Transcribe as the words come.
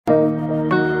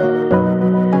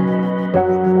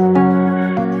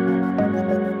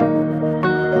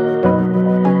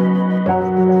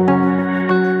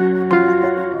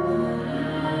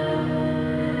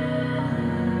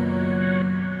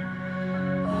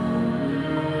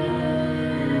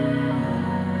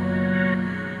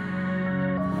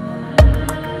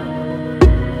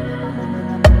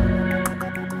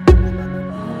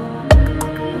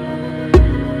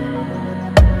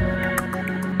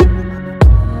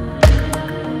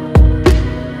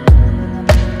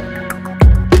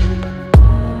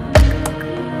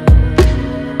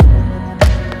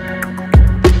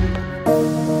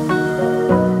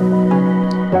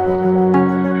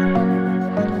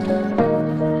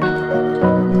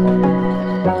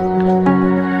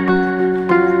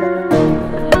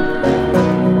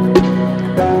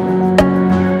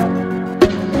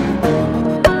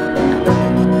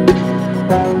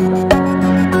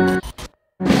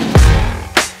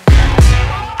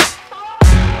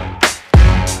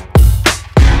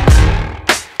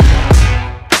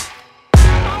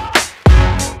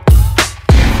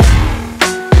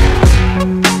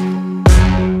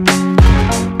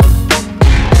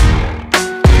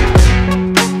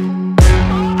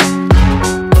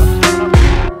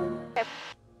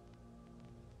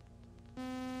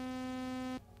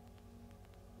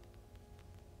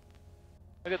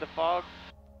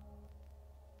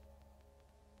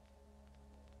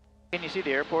Can you see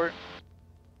the airport?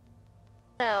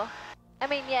 No. I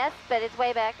mean, yes, but it's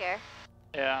way back there.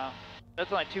 Yeah,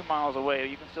 that's only 2 miles away.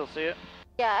 You can still see it?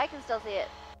 Yeah, I can still see it.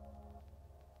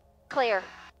 Clear.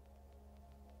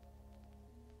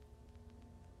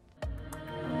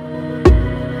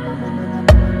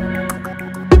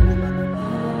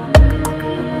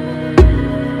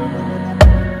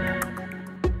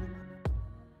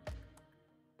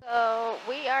 So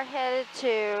we are headed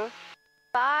to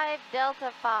 5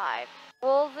 Delta 5,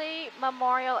 Woolsey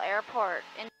Memorial Airport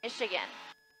in Michigan.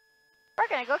 We're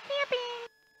gonna go camping.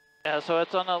 Yeah, so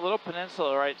it's on a little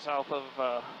peninsula right south of,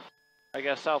 I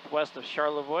guess southwest of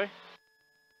Charlevoix.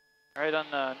 Right on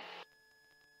the,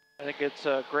 I think it's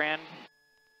Grand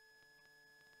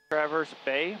Traverse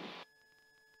Bay.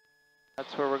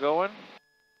 That's where we're going.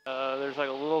 There's like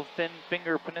a little thin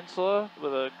finger peninsula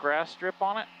with a grass strip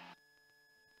on it.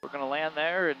 We're gonna land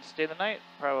there and stay the night,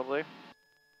 probably.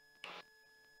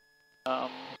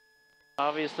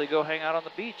 Obviously go hang out on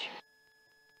the beach.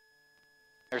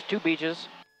 There's 2 beaches.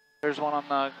 There's one on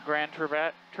the Grand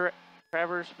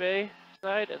Traverse Bay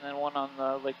side, and then one on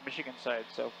the Lake Michigan side,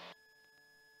 so.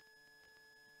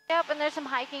 Yep, and there's some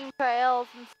hiking trails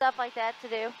and stuff like that to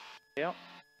do. Yep.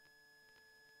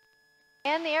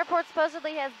 And the airport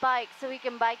supposedly has bikes, so we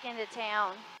can bike into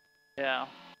town. Yeah.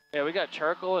 Yeah, we got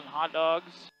charcoal and hot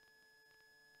dogs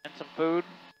and some food,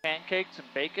 pancakes and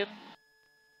bacon.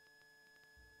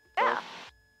 Yeah. So,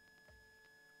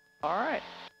 all right.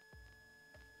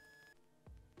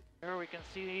 Here we can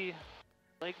see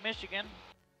Lake Michigan.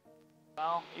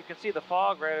 Well, you can see the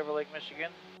fog right over Lake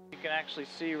Michigan. You can actually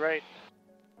see right,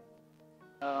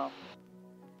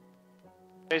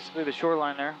 basically the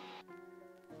shoreline there.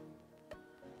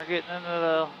 We're getting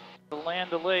into the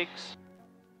land of lakes.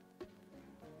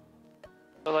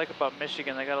 What I like about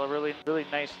Michigan, they got a really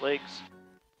nice lakes.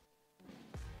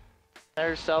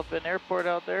 There's South Bend Airport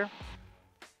out there.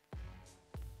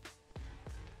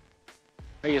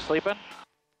 Are you sleeping?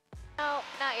 No,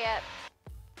 not yet.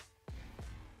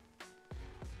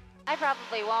 I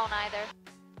probably won't either.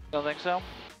 Don't think so?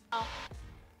 Oh.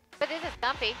 But this is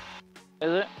comfy.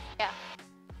 Is it? Yeah.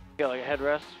 You got like a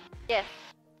headrest? Yes.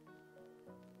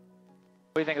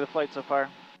 What do you think of the flight so far?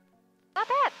 Not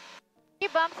bad. A few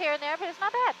bumps here and there, but it's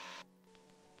not bad.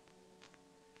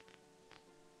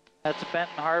 That's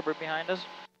Benton Harbor behind us.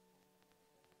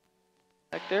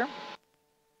 Back there.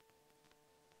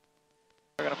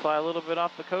 We're gonna fly a little bit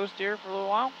off the coast here for a little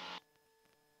while.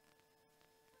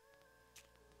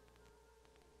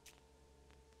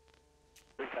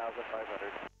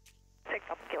 Take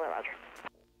up Kilo Roger.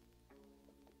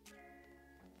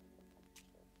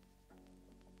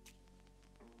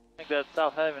 I think that's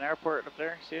South Haven Airport up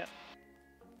there. See it?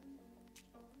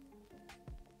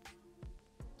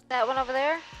 That one over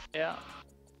there? Yeah.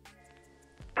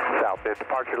 South Bend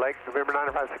departure Lake, November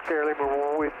 956 Sierra Lima,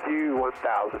 we're with you,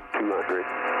 1,200.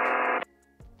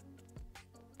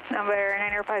 Number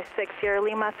 956 Sierra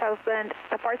Lima, South Bend,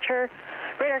 departure,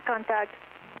 radar contact.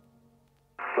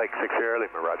 Lake 6 Sierra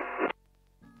Lima, roger.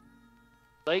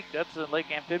 Lake, that's a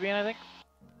lake amphibian, I think.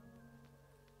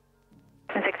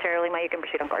 6 Sierra Lima, you can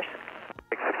proceed on course.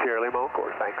 Lake 6 Sierra Lima, on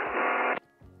course, thanks.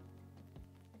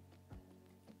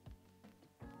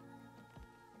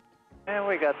 And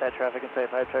we got that traffic and safe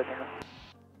high charging.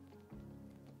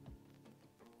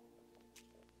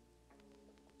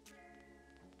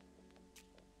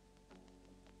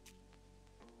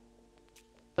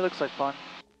 It looks like fun.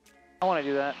 I want to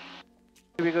do that.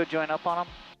 Should we go join up on them?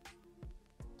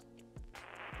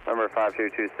 Number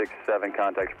 52267,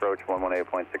 contact approach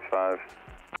 118.65.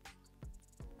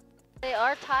 They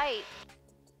are tight.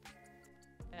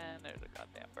 And there's a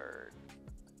goddamn bird.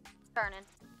 Turning.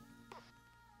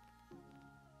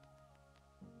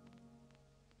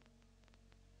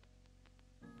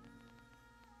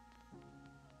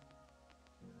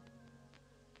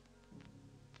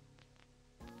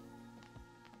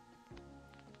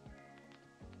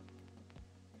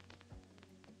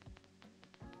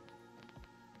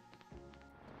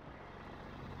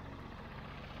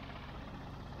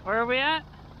 Where are we at?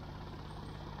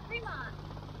 Fremont.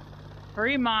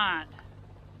 Fremont.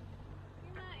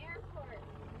 Fremont Airport,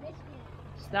 Michigan.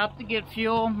 Stopped to get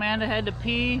fuel. Amanda had to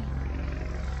pee.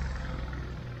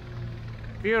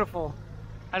 Beautiful.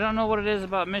 I don't know what it is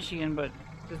about Michigan, but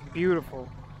it's just beautiful.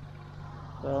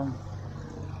 So,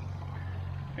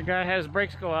 the guy has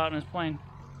brakes go out in his plane.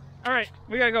 All right,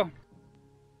 we gotta go.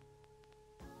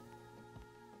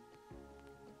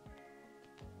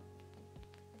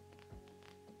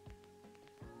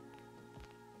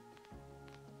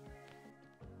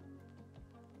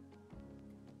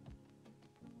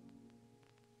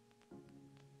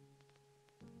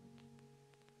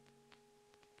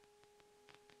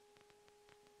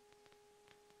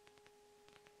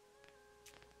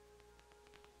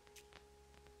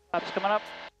 Flaps coming up.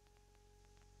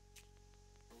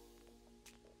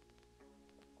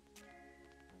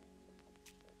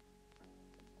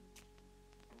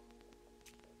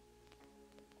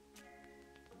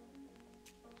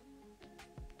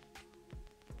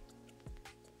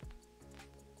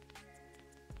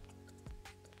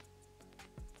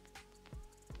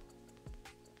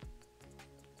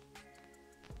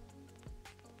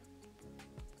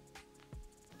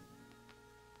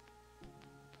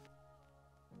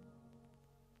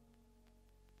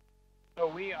 So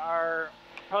we are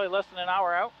probably less than an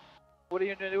hour out. What are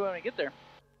you going to do when we get there?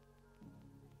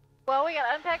 Well, we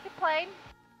gotta unpack the plane.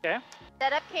 Okay.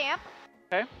 Set up camp.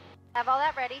 Okay. Have all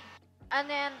that ready. And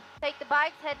then take the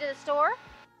bikes, head to the store.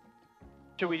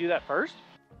 Should we do that first?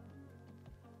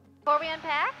 Before we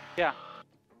unpack? Yeah.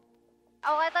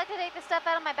 Oh, I'd like to take the stuff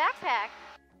out of my backpack.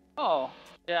 Oh,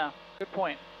 yeah. Good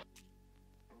point.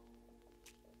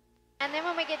 And then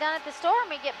when we get done at the store and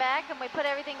we get back and we put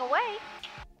everything away,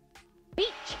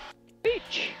 beach.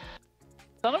 Beach.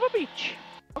 Son of a beach.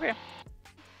 Okay.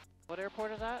 What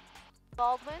airport is that?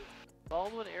 Baldwin.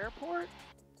 Baldwin Airport?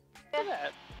 Look at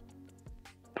that.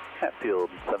 Hatfield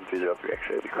 7303,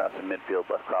 actually, we'll be crossing midfield,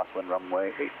 left crosswind,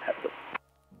 runway 8, Hatfield.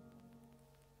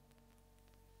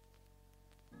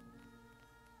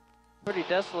 Pretty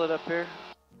desolate up here.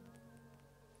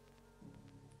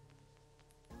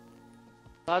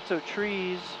 Lots of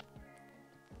trees.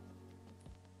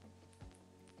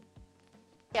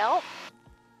 Yep.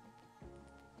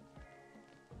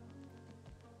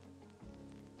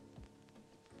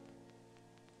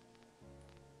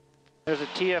 There's a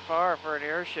TFR for an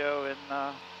air show in,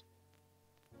 I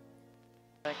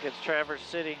think it's Traverse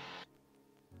City.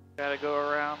 Gotta go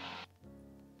around.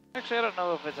 Actually, I don't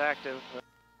know if it's active, but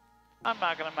I'm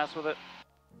not gonna mess with it.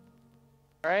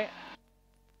 Right?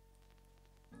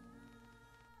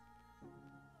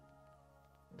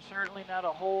 Certainly not a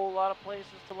whole lot of places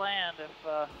to land if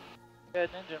you had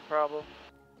an engine problem.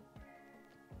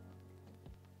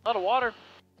 A lot of water.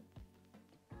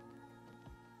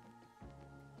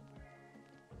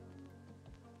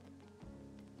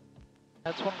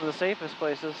 That's one of the safest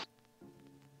places.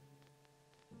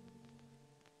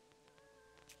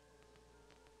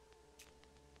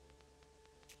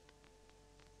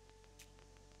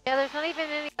 Yeah, there's not even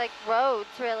any, like, roads,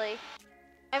 really.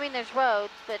 I mean, there's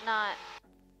roads, but not...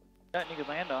 Nothing you could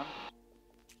land on.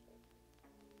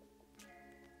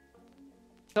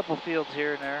 A couple fields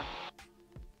here and there.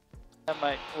 That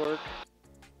might work.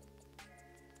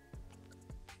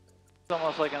 It's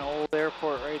almost like an old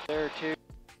airport right there, too.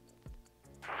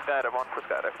 Skydive 1 for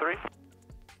Skydive 3.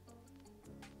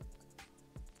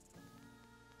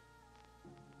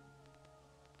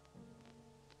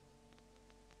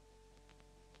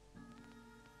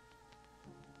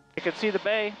 You can see the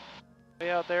bay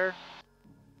way out there.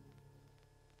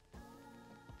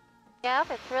 Yeah,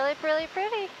 it's really, really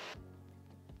pretty.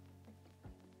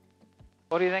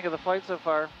 What do you think of the flight so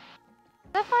far?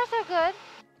 So far, so good.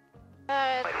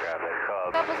 A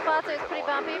couple spots it was pretty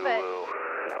bumpy, but...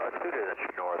 2 to the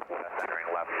northwest, entering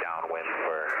left downwind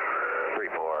for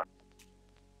 34.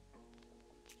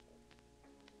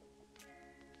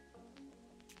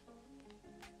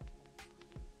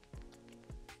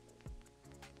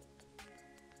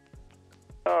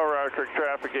 Rock Creek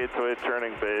traffic 828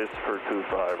 turning base for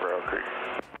 25 Rock Creek.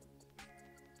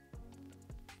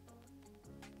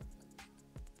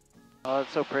 Oh,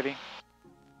 that's so pretty.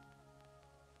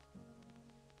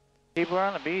 People are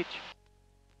on the beach.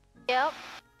 Yep.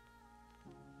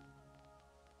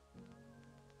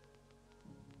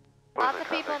 Lots of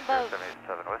people in boats.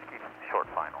 787 Whiskey, short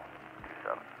final,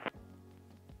 27.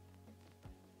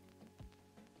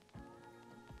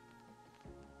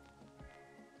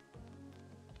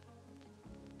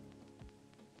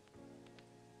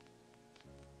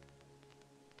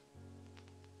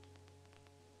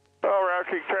 Rock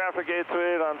Creek traffic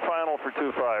 828 on final for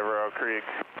 25 Rock Creek.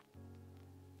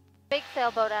 Big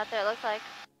sailboat out there, it looks like.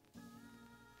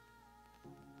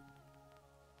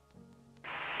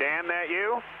 Dan, that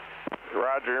you?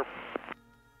 Roger.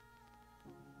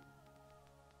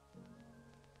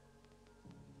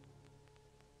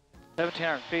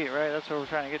 $1,700 feet, right? That's where we're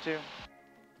trying to get to.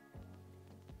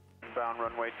 Inbound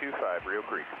runway 25, Rio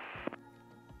Creek.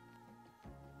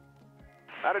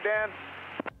 Out of Dan.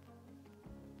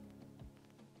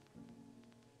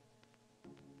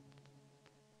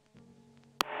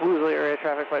 Woolsey area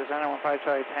traffic flight designer 15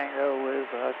 Charlie Tango with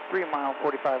 3 mile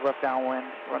 45 left downwind,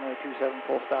 runway 27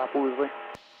 full stop, Woolsey.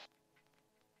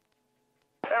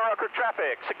 Rock Creek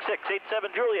traffic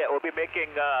 6687 Juliet will be making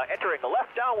entering the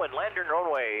left downwind, landing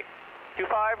runway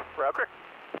 25 Rock Creek.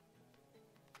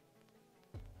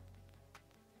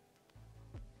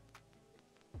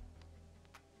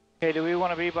 Okay, do we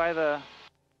want to be by the...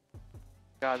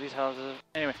 God, these houses.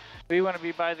 Anyway, do we want to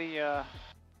be by the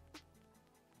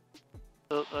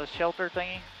shelter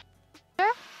thingy?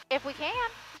 Sure, if we can.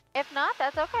 If not,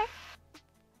 that's okay.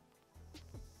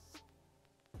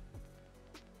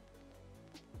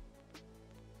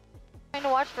 Trying to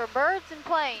watch for birds and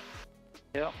planes.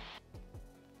 Yep.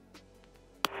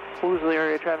 Woolsey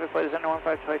area traffic flight is under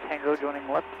 15 Tango joining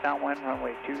left downwind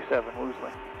runway 27 Woolsey.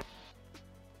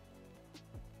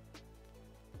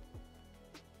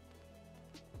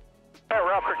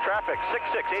 Route Creek traffic,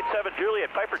 6687 Juliet,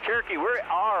 Piper Cherokee. We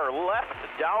are left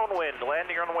downwind,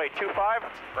 landing runway 25,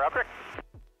 Route Creek.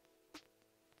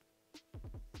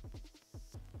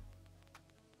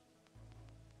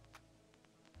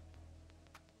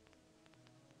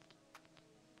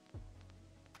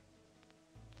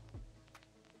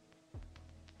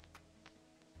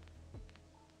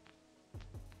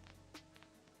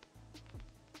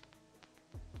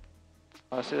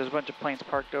 I see there's a bunch of planes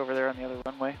parked over there on the other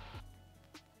runway.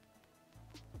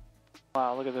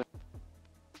 Wow, look at this.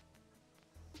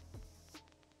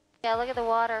 Yeah, look at the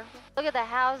water. Look at the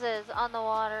houses on the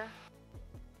water.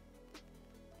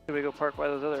 Should we go park by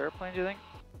those other airplanes, you think?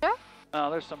 Sure.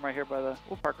 No, there's some right here by the...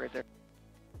 We'll park right there.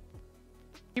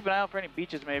 Keep an eye out for any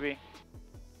beaches, maybe.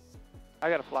 I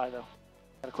gotta fly, though.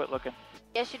 Gotta quit looking.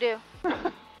 Yes, you do.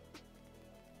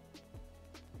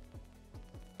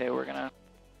 Okay, we're gonna...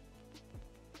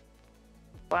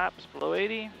 Flaps below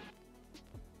 80.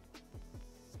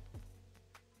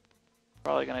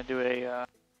 Probably gonna do a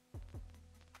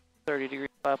 30-degree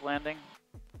flap landing.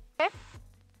 Okay.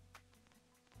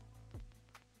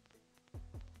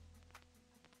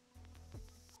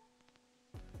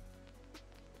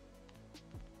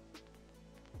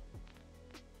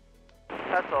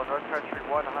 That's all. North Country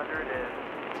 100 is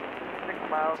 6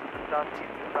 miles to the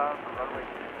southeast bound for runway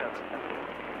 27.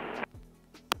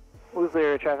 Woolsey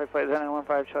area traffic flight is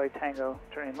 15 Charlie Tango,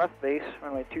 turning left base,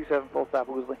 runway 27 full stop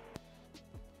Woolsey.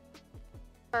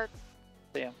 Birds.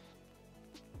 See ya.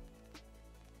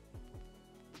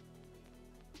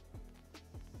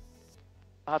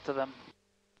 Lots of them.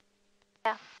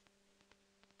 Yeah.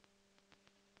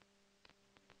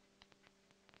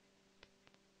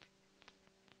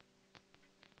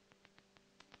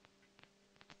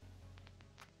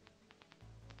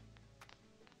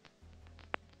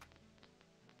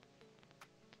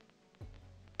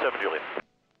 Juliet.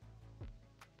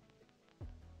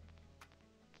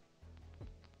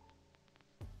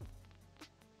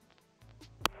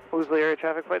 Woolsey area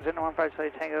traffic flight is 15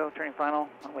 Charlie Tango, turning final,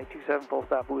 runway 27 full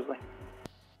stop Woolsey.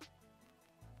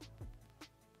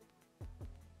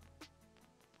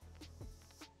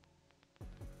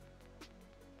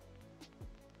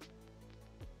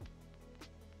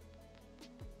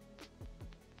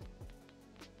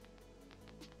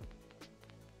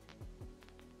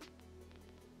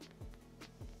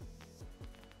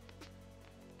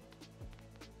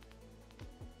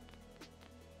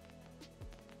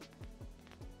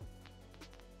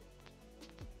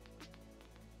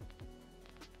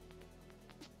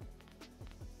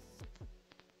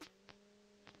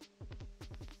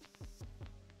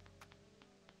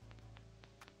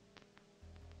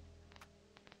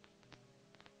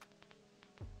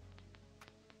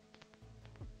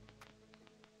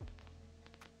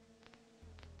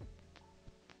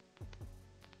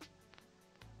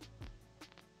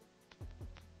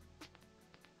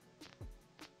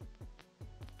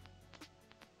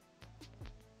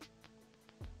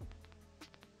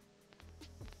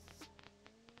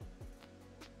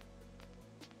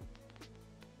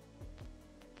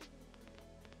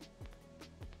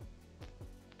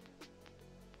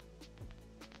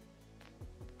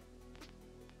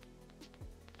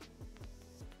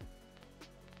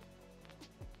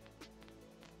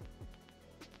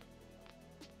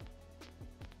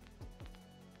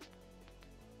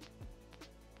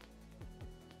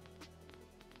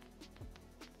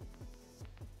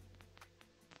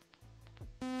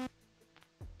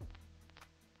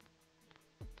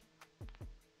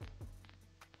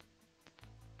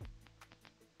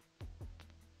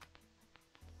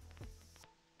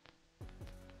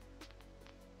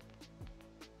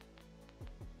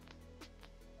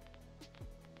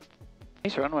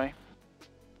 Nice runway.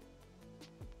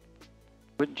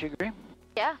 Wouldn't you agree?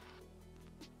 Yeah.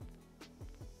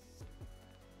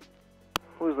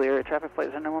 Woolsey area traffic flight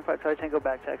is 15 Charlie Tango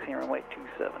back taxiing runway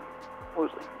 27.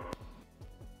 Woolsey.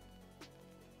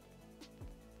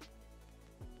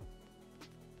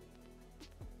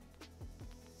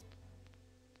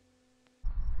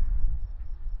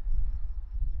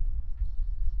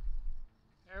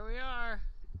 There we are.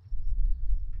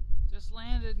 Just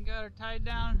landed and got her tied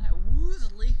down at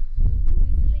Woolsey.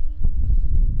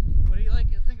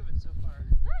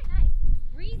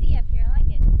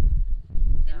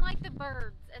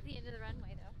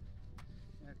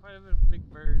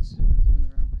 birds sitting at the end of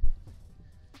the runway.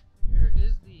 Here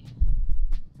is the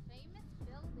famous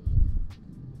building.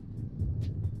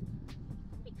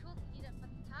 It'd be cool to eat up at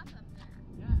the top up there.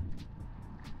 yeah.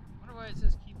 I wonder why it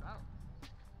says keep out.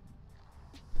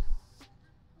 I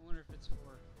wonder if it's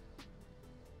for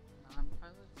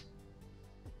non-pilots.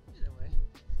 Either way.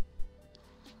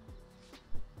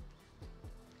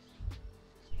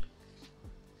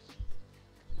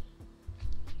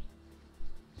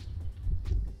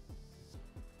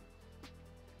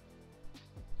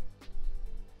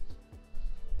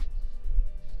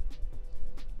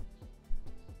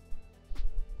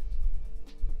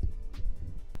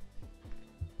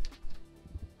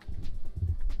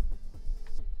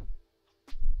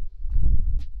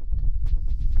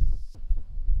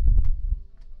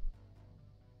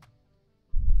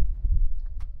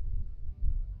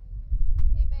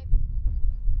 Hey babe,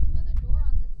 there's another door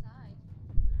on this side.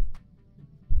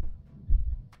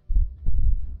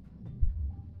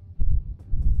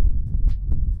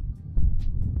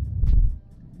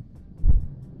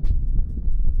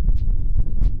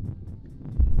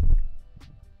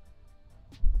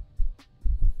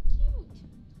 Cute.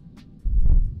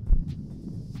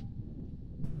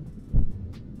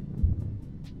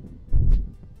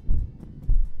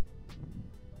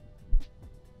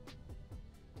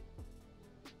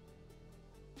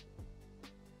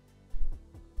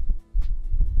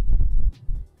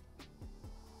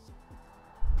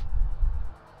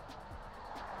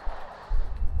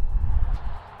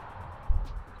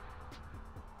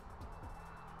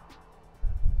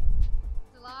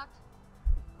 Is it locked?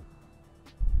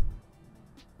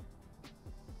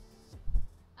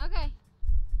 Okay.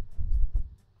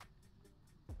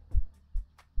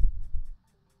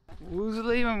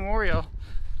 Woolsey Memorial.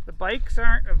 The bikes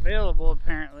aren't available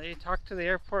apparently. Talk to the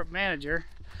airport manager.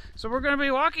 So we're going to be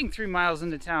walking 3 miles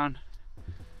into town.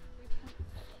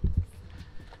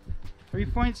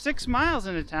 3.6 miles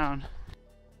into town.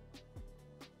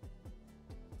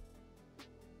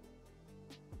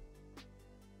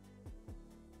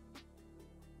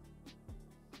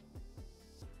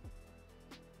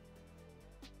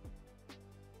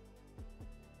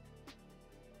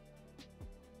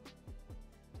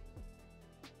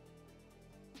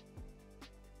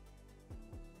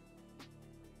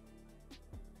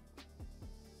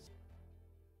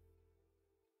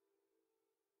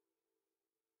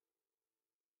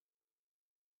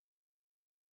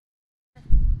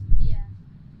 Yeah.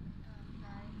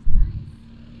 That is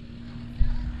nice.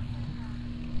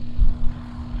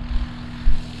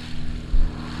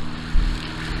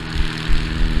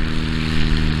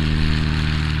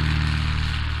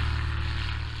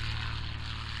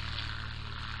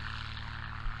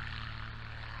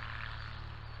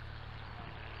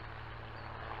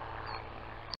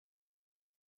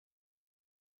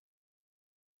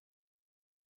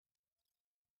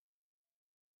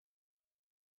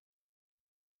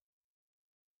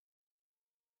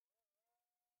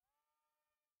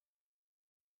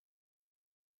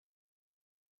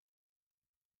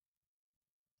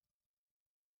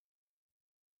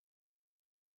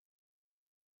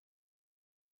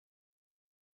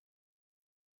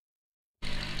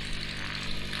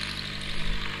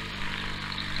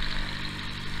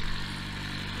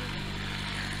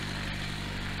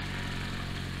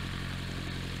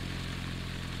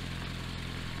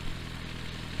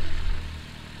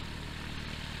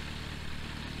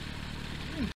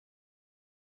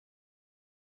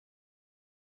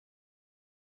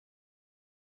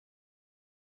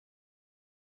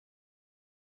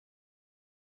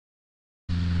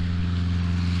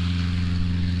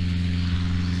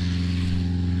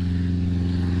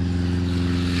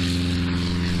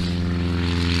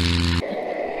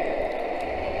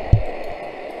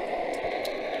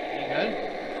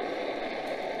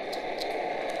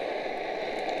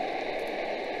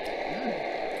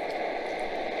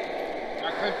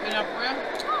 Clean up for you?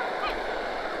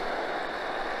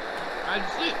 How'd you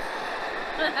sleep?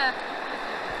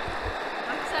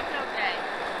 Except okay.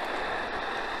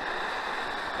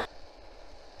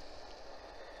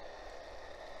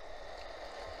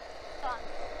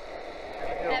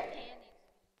 That panties.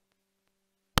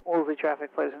 Woolsey traffic,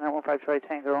 flight 915 Charlie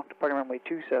Tango, departing runway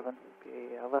 27.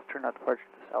 Be a left turn out departure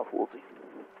to South Woolsey.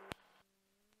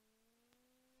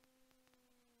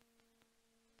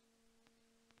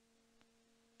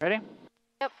 Ready?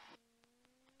 Yep.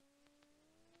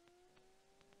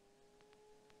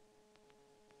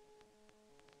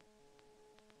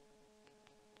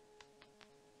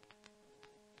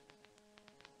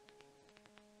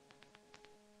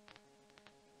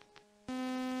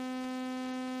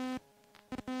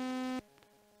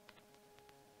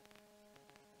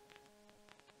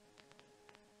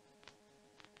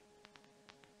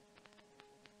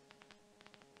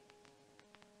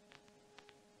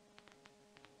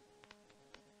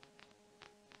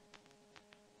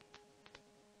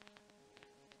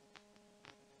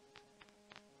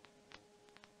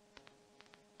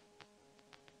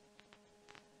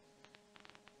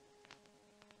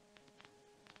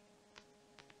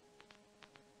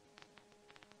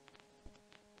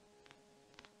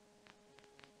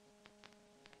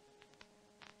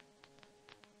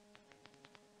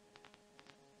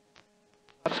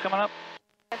 coming up.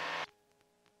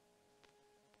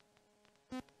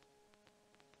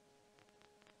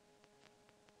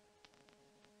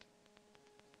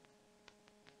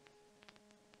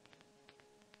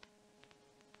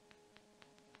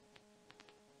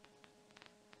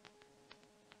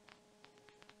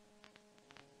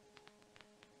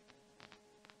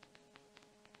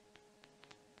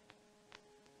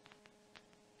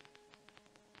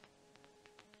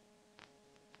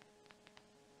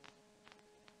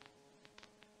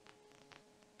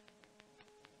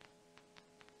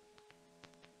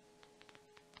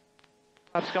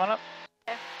 Flaps coming up.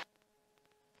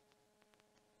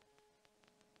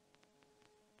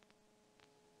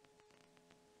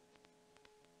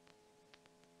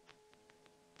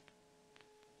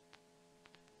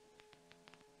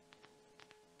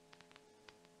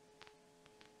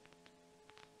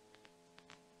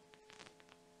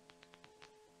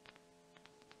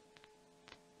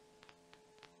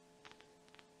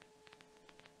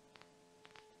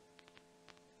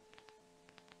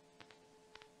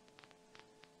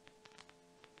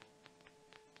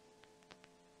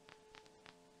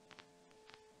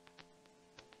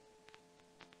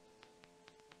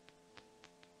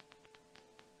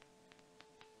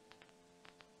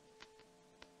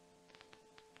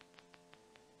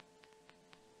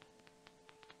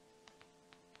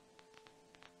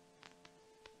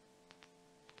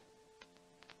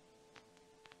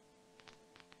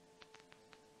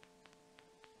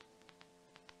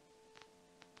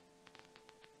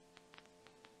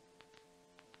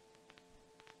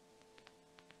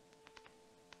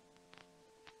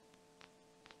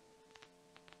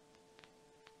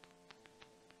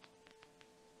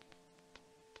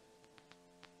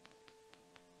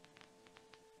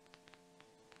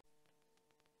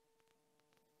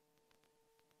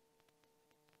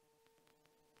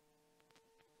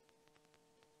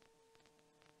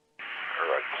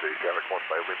 City traffic 1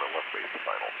 by Lima, left base,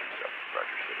 final 27,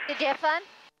 Roger City. Did you have fun?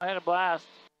 I had a blast.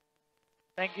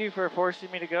 Thank you for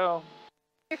forcing me to go.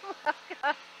 You're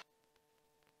welcome.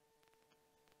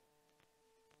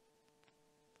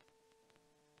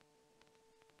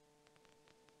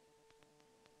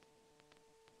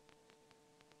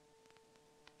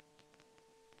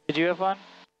 Did you have fun?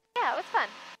 Yeah, it was fun.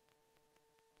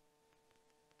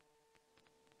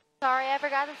 Sorry I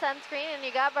forgot the sunscreen and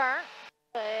you got burnt,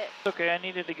 but... It's okay, I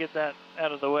needed to get that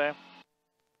out of the way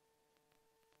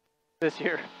this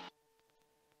year.